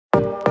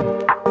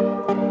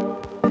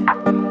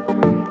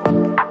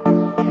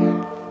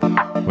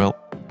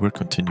we'll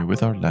continue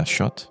with our last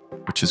shot,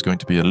 which is going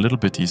to be a little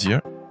bit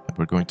easier, and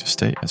we're going to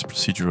stay as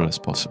procedural as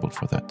possible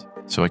for that.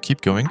 So I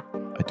keep going,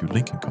 I do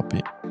link and copy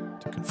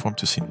to conform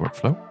to scene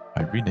workflow,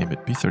 I rename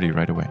it P30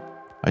 right away.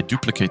 I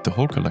duplicate the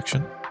whole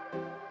collection,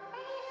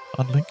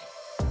 unlink,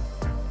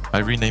 I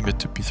rename it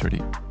to P30,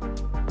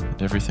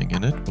 and everything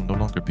in it will no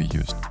longer be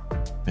used.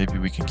 Maybe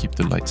we can keep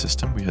the light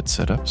system we had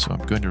set up, so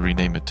I'm going to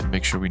rename it to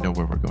make sure we know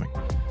where we're going.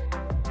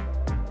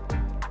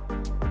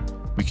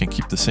 We can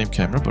keep the same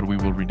camera, but we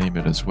will rename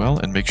it as well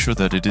and make sure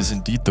that it is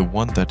indeed the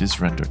one that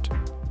is rendered.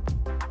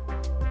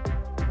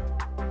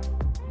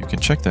 You can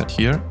check that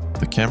here.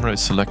 The camera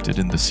is selected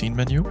in the scene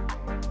menu.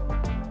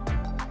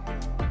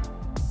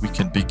 We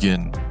can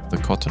begin the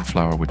cotton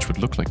flower, which would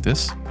look like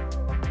this.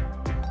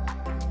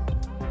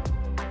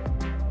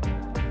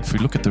 If we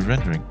look at the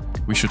rendering,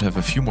 we should have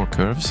a few more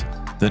curves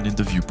than in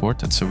the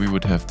viewport, and so we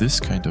would have this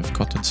kind of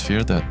cotton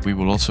sphere that we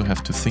will also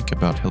have to think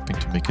about helping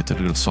to make it a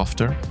little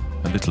softer,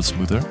 a little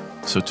smoother.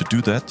 So to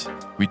do that,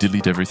 we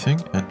delete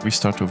everything and we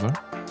start over.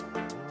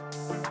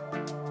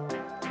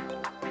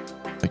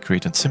 I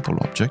create a simple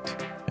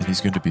object, and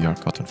he's going to be our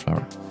cotton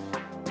flower.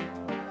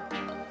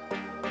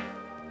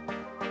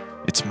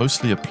 It's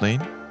mostly a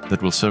plane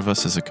that will serve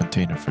us as a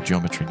container for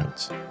geometry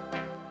nodes.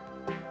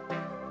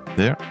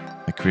 There,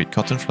 I create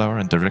cotton flower,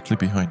 and directly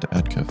behind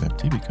add curve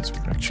empty, because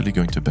we're actually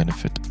going to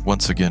benefit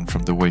once again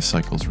from the way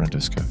Cycles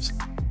renders curves.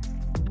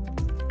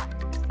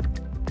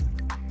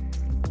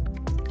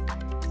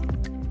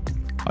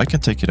 I can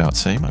take it out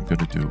same. I'm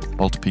going to do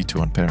Alt-P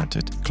to unparent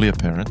it, clear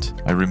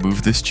parent. I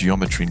remove this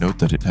geometry node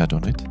that it had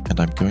on it, and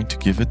I'm going to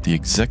give it the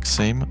exact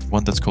same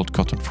one that's called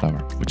cotton flower,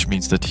 which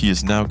means that he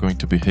is now going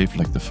to behave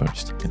like the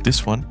first. In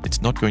this one,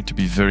 it's not going to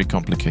be very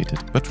complicated,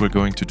 but we're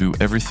going to do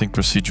everything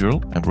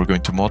procedural, and we're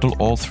going to model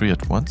all three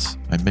at once.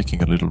 I'm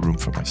making a little room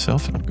for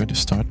myself, and I'm going to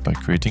start by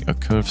creating a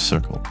curved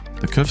circle.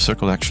 The curved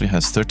circle actually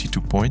has 32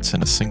 points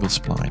and a single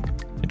spline.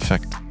 In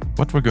fact,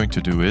 what we're going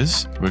to do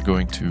is, we're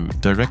going to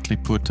directly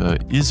put a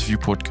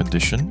isViewPort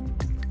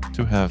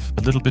to have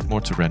a little bit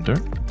more to render.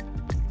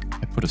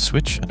 I put a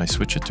switch and I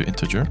switch it to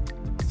integer,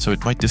 so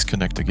it might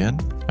disconnect again.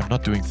 I'm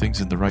not doing things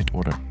in the right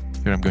order.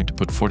 Here I'm going to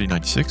put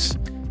 4096,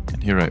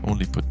 and here I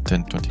only put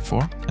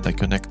 1024, and I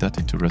connect that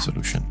into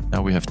resolution.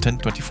 Now we have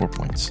 1024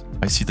 points.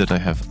 I see that I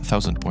have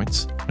 1000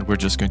 points, and we're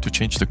just going to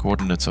change the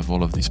coordinates of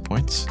all of these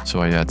points.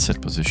 So I add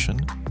set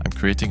position. I'm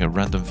creating a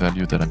random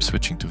value that I'm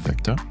switching to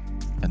vector.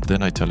 And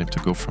then I tell him to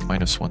go from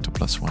 -1 to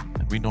 +1,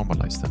 and we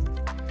normalize them.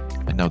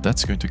 And now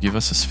that's going to give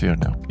us a sphere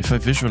now. If I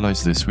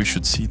visualize this, we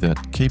should see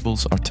that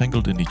cables are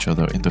tangled in each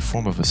other in the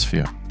form of a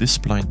sphere. This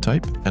spline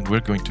type, and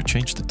we're going to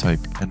change the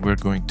type, and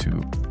we're going to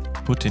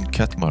put in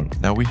cat Merle.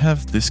 Now we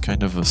have this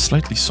kind of a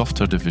slightly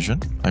softer division.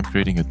 I'm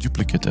creating a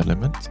duplicate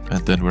element,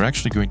 and then we're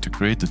actually going to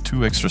create the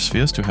 2 extra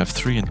spheres to have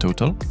 3 in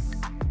total.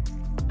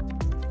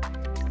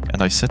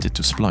 And I set it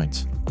to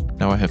splines.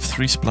 Now I have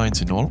 3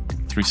 splines in all,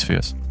 3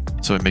 spheres.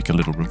 So I make a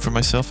little room for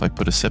myself, I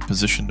put a set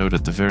position node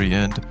at the very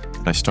end,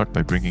 and I start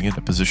by bringing in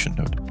a position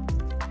node.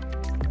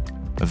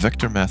 A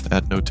vector math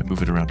add node to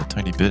move it around a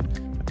tiny bit,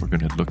 and we're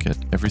going to look at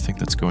everything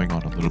that's going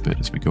on a little bit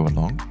as we go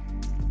along.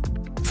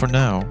 For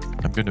now,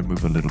 I'm going to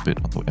move a little bit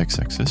on the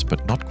x-axis,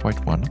 but not quite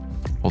 1,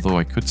 although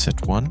I could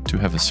set 1 to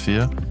have a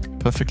sphere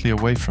perfectly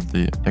away from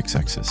the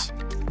x-axis.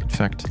 In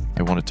fact,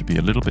 I want it to be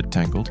a little bit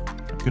tangled.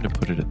 I'm going to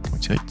put it at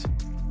 0.8.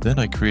 Then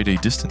I create a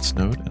distance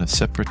node and a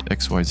separate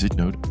xyz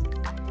node.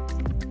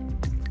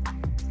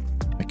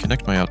 I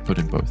connect my output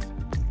in both.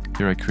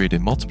 Here I create a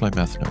multiply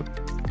math node.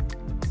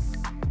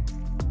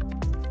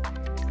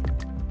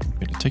 I'm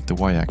going to take the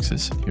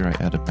y-axis, and here I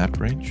add a map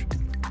range.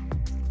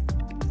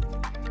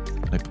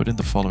 And I put in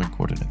the following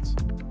coordinates.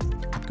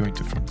 I'm going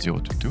to from 0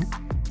 to 2.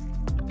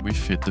 We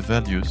fit the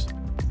values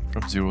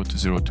from 0 to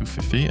 0 to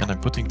 50, and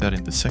I'm putting that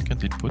in the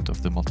second input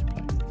of the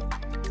multiply.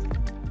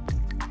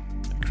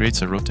 It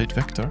creates a rotate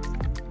vector,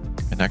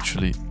 and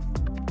actually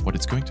what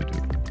it's going to do,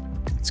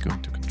 it's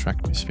going to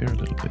contract my sphere a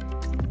little bit.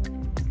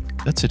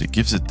 That's it, it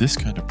gives it this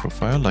kind of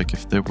profile, like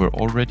if they were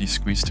already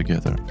squeezed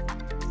together.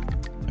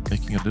 I'm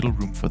making a little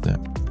room for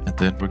them, and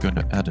then we're going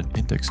to add an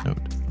index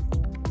node.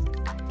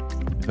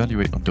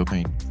 Evaluate on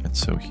domain, and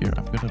so here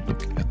I'm going to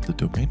look at the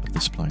domain of the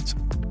splines.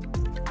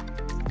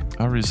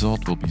 Our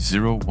result will be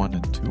 0, 1,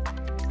 and 2.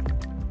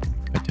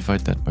 I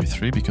divide that by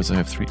 3 because I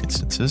have 3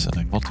 instances, and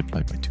I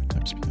multiply by 2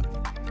 times pi.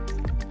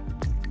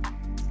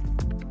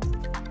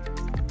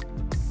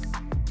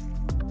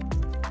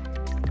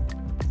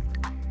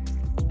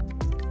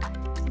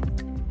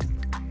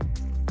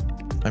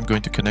 I'm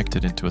going to connect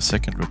it into a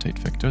second rotate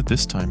vector.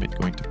 This time it's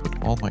going to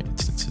put all my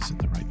instances in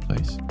the right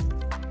place.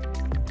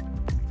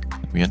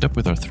 And we end up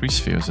with our 3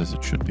 spheres as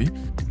it should be.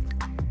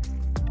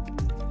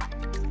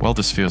 While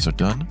the spheres are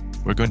done,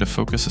 we're going to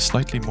focus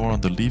slightly more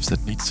on the leaves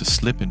that needs to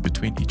slip in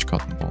between each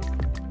cotton ball.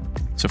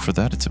 So for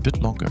that it's a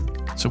bit longer.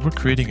 So we're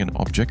creating an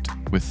object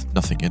with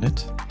nothing in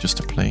it, just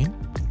a plane,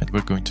 and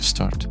we're going to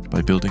start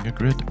by building a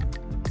grid.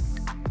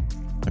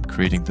 I'm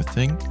creating the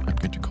thing, I'm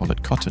going to call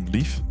it cotton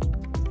leaf.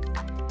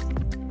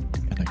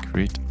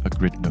 Create a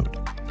grid node.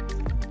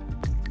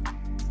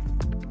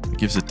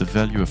 gives it the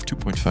value of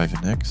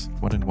 2.5 in X,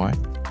 1 in Y,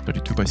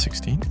 32 by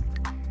 16,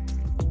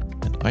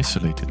 and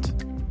isolate it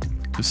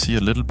to see a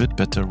little bit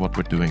better what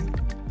we're doing.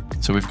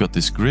 So we've got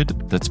this grid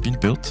that's been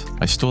built.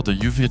 I store the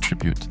UV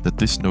attribute that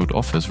this node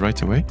offers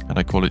right away, and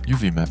I call it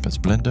UV map as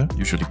Blender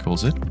usually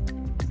calls it.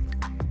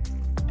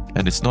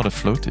 And it's not a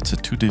float, it's a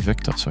 2D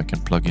vector, so I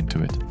can plug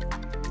into it.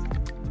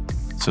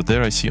 So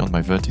there I see on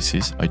my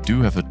vertices, I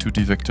do have a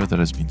 2D vector that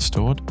has been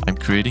stored. I'm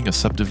creating a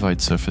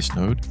subdivide surface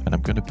node, and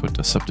I'm going to put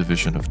a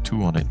subdivision of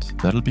 2 on it.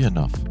 That'll be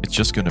enough. It's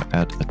just going to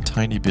add a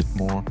tiny bit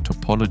more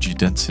topology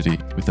density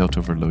without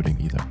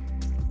overloading either.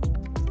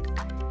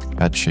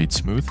 Add shade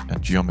smooth and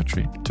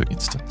geometry to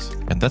instance.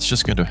 And that's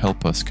just going to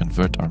help us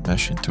convert our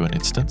mesh into an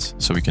instance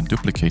so we can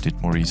duplicate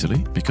it more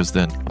easily, because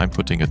then I'm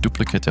putting a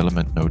duplicate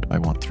element node, I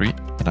want 3,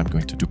 and I'm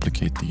going to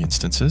duplicate the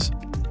instances.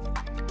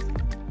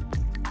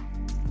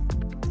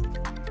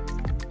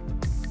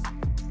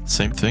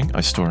 Same thing,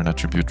 I store an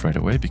attribute right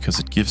away because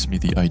it gives me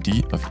the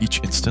ID of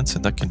each instance,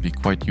 and that can be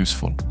quite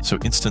useful. So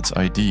instance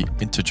ID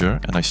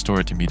integer, and I store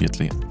it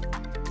immediately.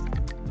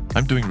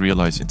 I'm doing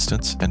realize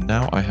instance, and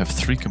now I have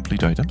 3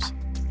 complete items.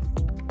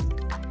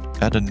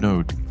 Add a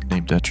node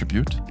named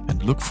attribute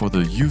and look for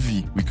the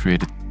UV we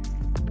created.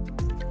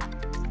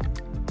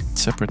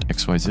 Separate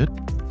XYZ.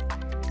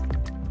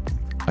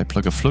 I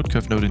plug a float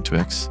curve node into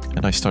X,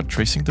 and I start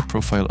tracing the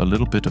profile a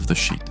little bit of the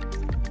sheet.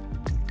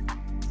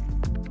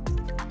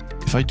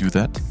 If I do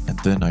that, and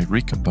then I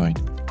recombine,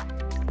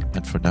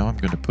 and for now I'm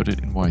going to put it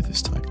in Y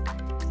this time.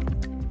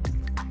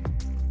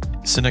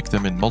 Select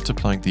them in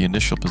multiplying the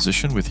initial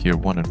position with here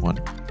 1 and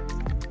 1,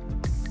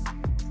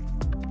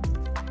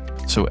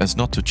 so as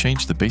not to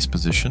change the base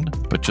position,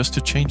 but just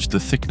to change the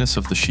thickness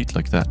of the sheet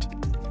like that.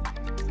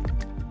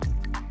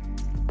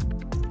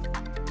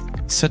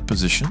 Set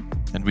position,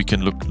 and we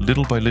can look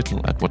little by little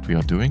at what we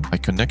are doing. I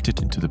connect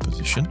it into the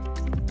position.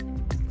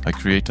 I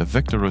create a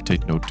vector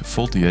rotate node to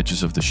fold the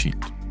edges of the sheet.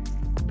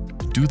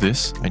 To do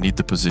this, I need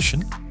the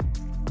position,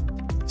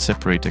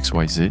 separate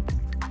XYZ,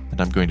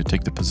 and I'm going to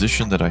take the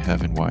position that I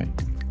have in Y.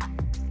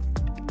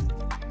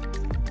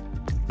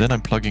 Then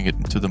I'm plugging it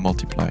into the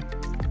multiply.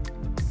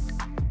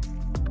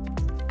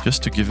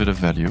 Just to give it a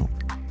value,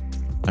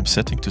 I'm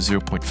setting to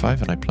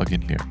 0.5 and I plug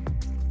in here.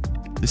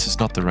 This is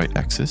not the right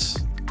axis.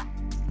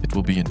 It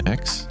will be in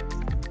X,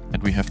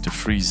 and we have to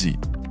free Z.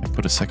 I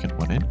put a second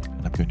one in,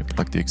 and I'm going to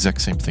plug the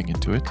exact same thing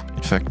into it.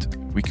 In fact,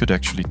 we could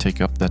actually take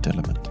up that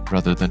element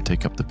rather than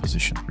take up the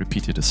position.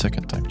 Repeat it a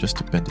second time just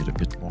to bend it a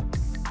bit more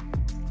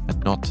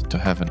and not to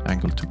have an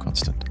angle too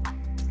constant.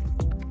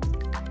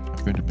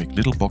 I'm going to make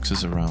little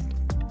boxes around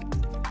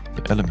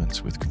the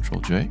elements with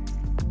Ctrl J,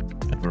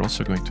 and we're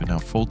also going to now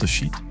fold the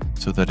sheet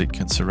so that it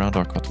can surround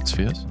our cotton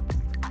spheres.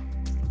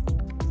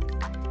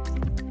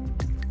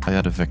 I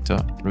add a vector,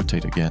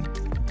 rotate again.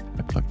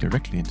 I plug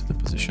directly into the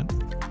position.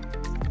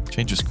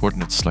 Changes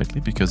coordinates slightly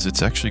because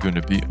it's actually going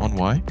to be on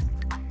Y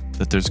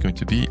that there's going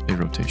to be a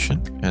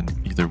rotation, and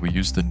either we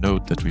use the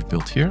node that we've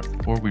built here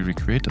or we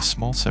recreate a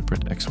small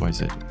separate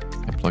XYZ.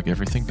 I plug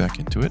everything back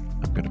into it.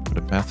 I'm going to put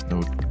a math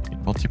node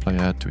in multiply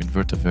add to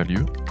invert a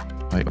value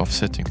by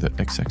offsetting the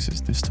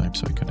x-axis this time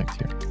so I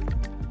connect here.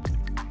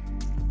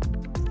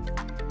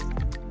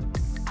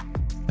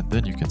 And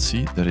then you can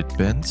see that it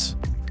bends,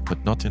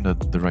 but not in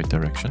the right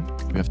direction.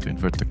 We have to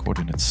invert the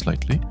coordinates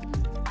slightly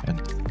and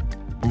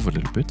move a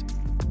little bit.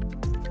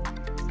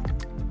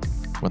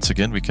 Once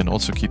again, we can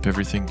also keep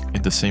everything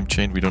in the same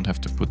chain. We don't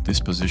have to put this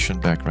position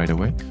back right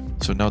away.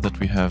 So now that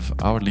we have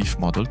our leaf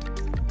modeled,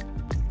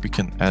 we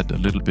can add a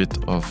little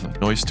bit of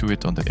noise to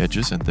it on the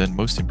edges, and then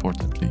most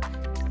importantly,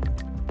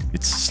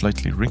 its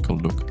slightly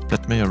wrinkled look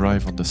that may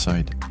arrive on the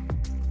side.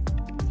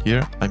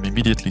 Here, I'm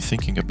immediately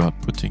thinking about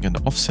putting an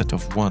offset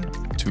of 1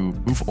 to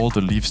move all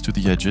the leaves to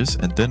the edges,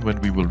 and then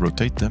when we will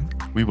rotate them,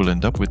 we will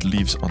end up with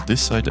leaves on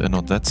this side and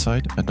on that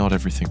side, and not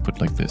everything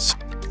put like this.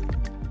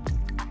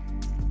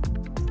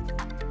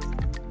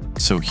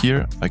 So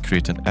here, I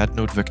create an add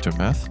node vector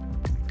math.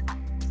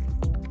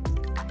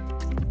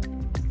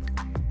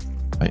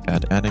 I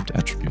add unnamed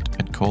attribute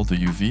and call the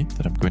UV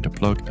that I'm going to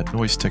plug a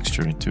noise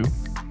texture into.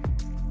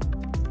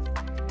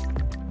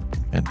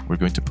 And we're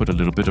going to put a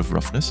little bit of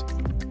roughness.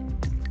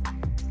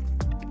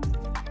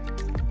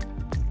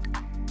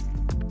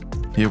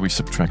 Here we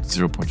subtract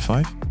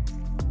 0.5.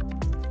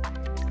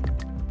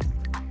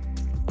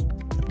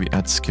 And we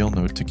add scale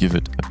node to give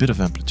it a bit of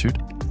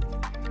amplitude.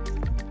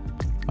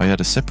 I add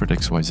a separate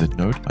XYZ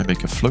node. I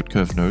make a float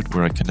curve node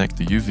where I connect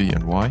the UV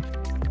and Y.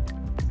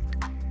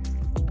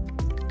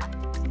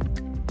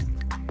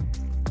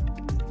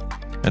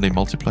 And I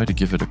multiply to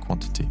give it a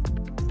quantity.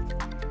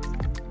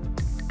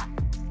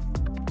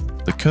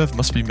 The curve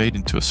must be made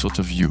into a sort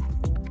of U.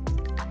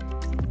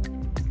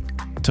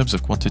 In terms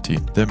of quantity,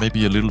 there may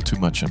be a little too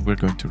much, and we're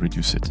going to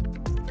reduce it.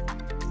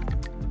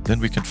 Then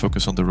we can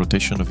focus on the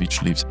rotation of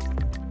each leaves.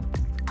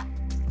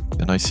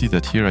 And I see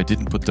that here I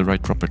didn't put the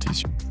right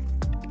properties.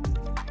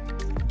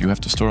 You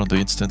have to store on the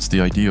instance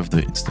the ID of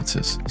the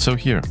instances. So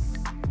here,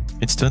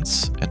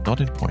 instance and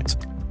not in points.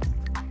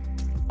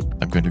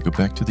 I'm going to go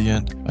back to the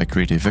end. I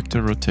create a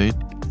vector rotate.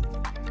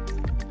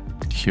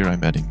 here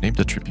I'm adding named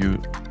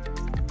attribute.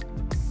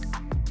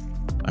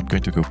 I'm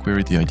going to go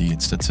query the ID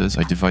instances.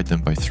 I divide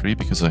them by 3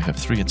 because I have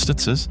 3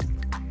 instances.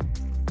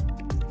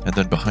 And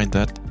then behind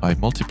that, I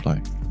multiply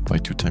by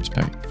 2 times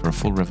pi for a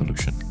full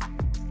revolution.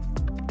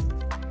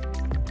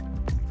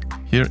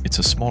 Here, it's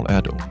a small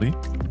add only.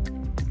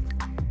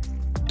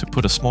 To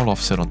put a small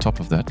offset on top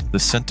of that, the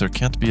center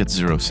can't be at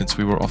 0 since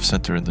we were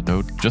off-center in the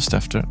node just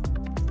after.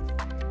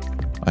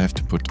 I have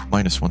to put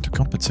 -1 to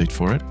compensate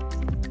for it.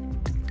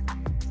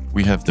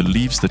 We have the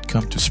leaves that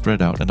come to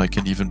spread out, and I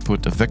can even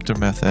put a vector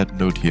math add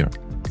node here,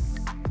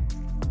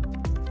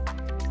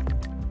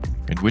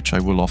 in which I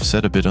will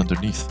offset a bit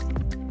underneath.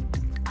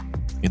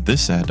 In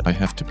this add, I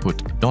have to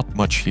put not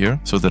much here,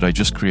 so that I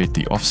just create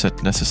the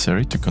offset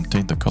necessary to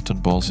contain the cotton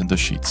balls in the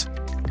sheets.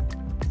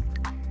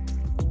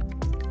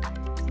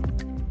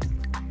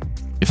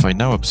 If I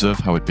now observe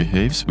how it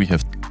behaves, we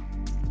have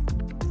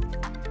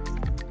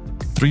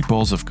 3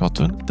 balls of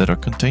cotton that are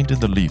contained in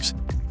the leaves.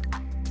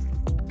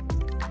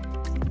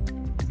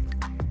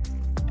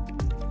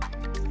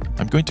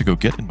 I'm going to go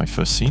get in my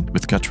first scene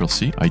with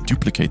Ctrl+C, I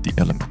duplicate the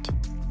element.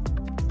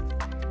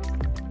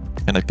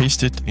 And I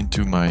paste it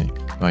into my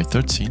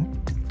third scene.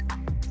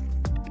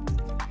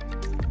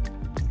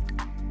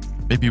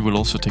 Maybe we'll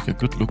also take a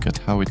good look at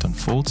how it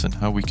unfolds and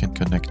how we can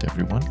connect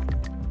everyone.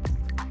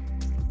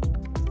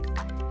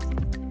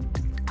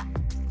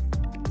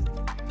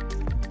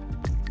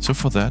 So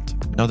for that,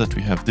 now that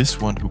we have this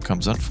one who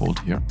comes unfold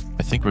here,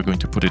 I think we're going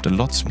to put it a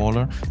lot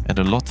smaller and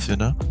a lot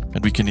thinner,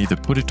 and we can either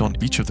put it on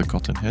each of the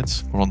cotton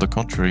heads, or on the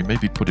contrary,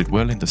 maybe put it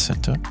well in the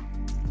center.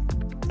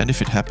 And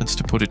if it happens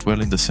to put it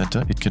well in the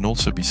center, it can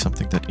also be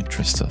something that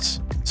interests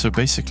us. So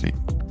basically,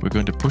 we're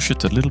going to push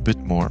it a little bit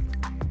more,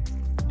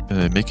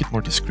 make it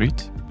more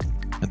discrete,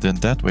 and then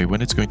that way,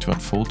 when it's going to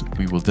unfold,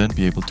 we will then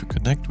be able to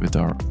connect with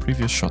our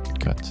previous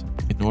shortcut.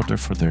 In order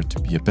for there to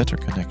be a better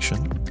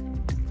connection,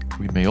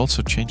 we may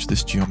also change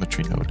this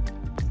geometry node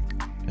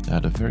and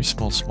add a very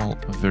small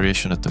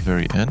variation at the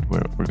very end,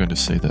 where we're going to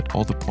say that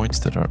all the points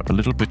that are a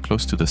little bit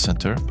close to the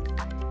center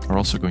are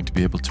also going to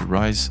be able to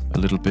rise a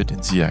little bit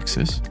in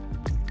z-axis.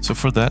 So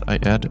for that, I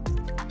add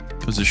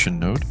position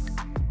node,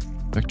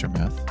 vector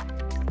math,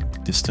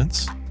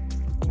 distance.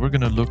 We're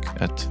going to look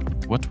at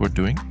what we're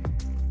doing.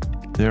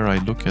 There I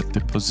look at the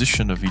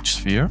position of each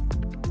sphere.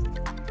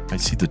 I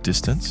see the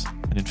distance,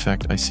 and in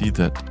fact I see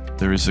that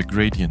there is a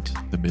gradient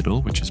in the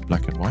middle, which is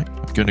black and white.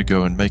 I'm going to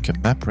go and make a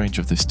map range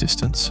of this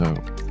distance. So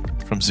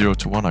from 0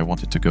 to 1, I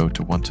want it to go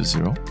to 1 to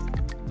 0.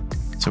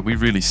 So we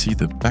really see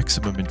the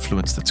maximum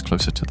influence that's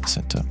closer to the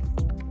center.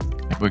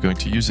 And we're going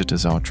to use it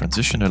as our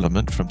transition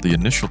element from the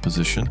initial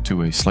position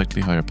to a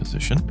slightly higher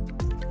position.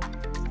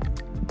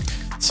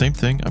 Same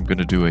thing, I'm going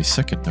to do a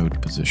second node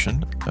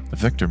position, a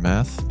vector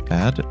math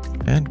add,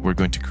 and we're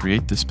going to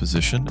create this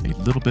position a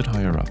little bit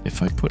higher up.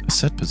 If I put a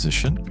set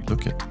position, we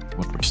look at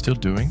what we're still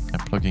doing.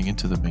 I'm plugging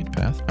into the main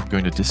path. I'm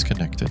going to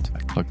disconnect it. I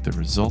plug the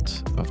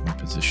result of my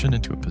position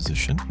into a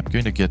position. I'm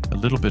going to get a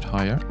little bit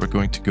higher. We're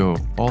going to go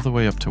all the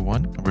way up to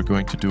 1, and we're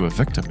going to do a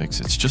vector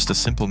mix. It's just a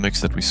simple mix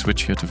that we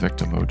switch here to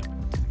vector mode.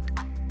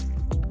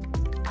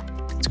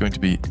 It's going to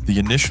be the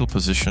initial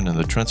position and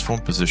the transform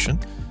position,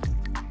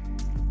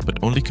 but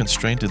only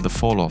constrained in the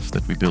fall-off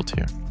that we built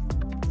here.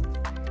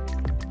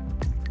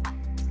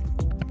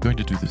 I'm going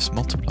to do this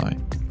multiply,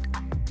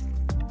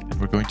 and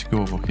we're going to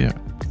go over here.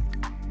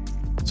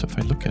 So if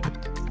I look at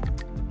it,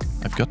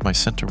 I've got my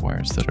center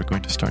wires that are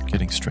going to start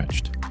getting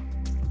stretched.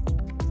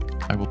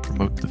 I will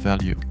promote the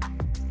value.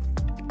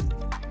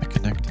 I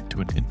connect it to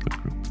an input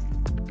group.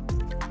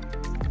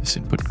 This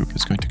input group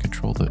is going to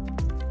control the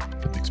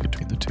mix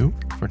between the two.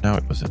 For now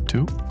it was at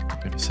 2. I'm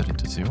going to set it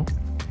to 0.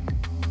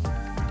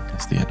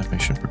 As the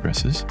animation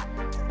progresses,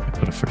 I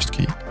put a first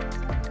key,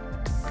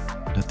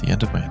 and at the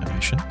end of my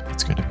animation,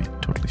 it's going to be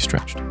totally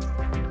stretched.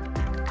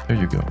 There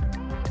you go.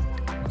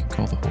 We can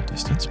call the whole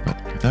distance,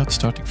 but without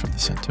starting from the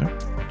center,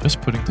 just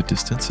putting the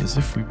distance as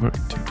if we were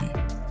in 2D.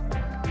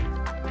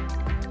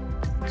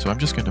 So I'm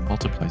just going to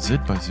multiply z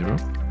by 0,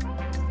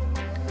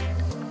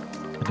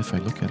 and if I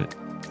look at it,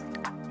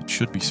 it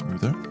should be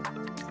smoother.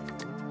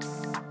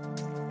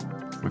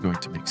 We're going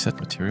to make set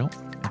material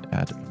and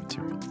add a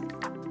material.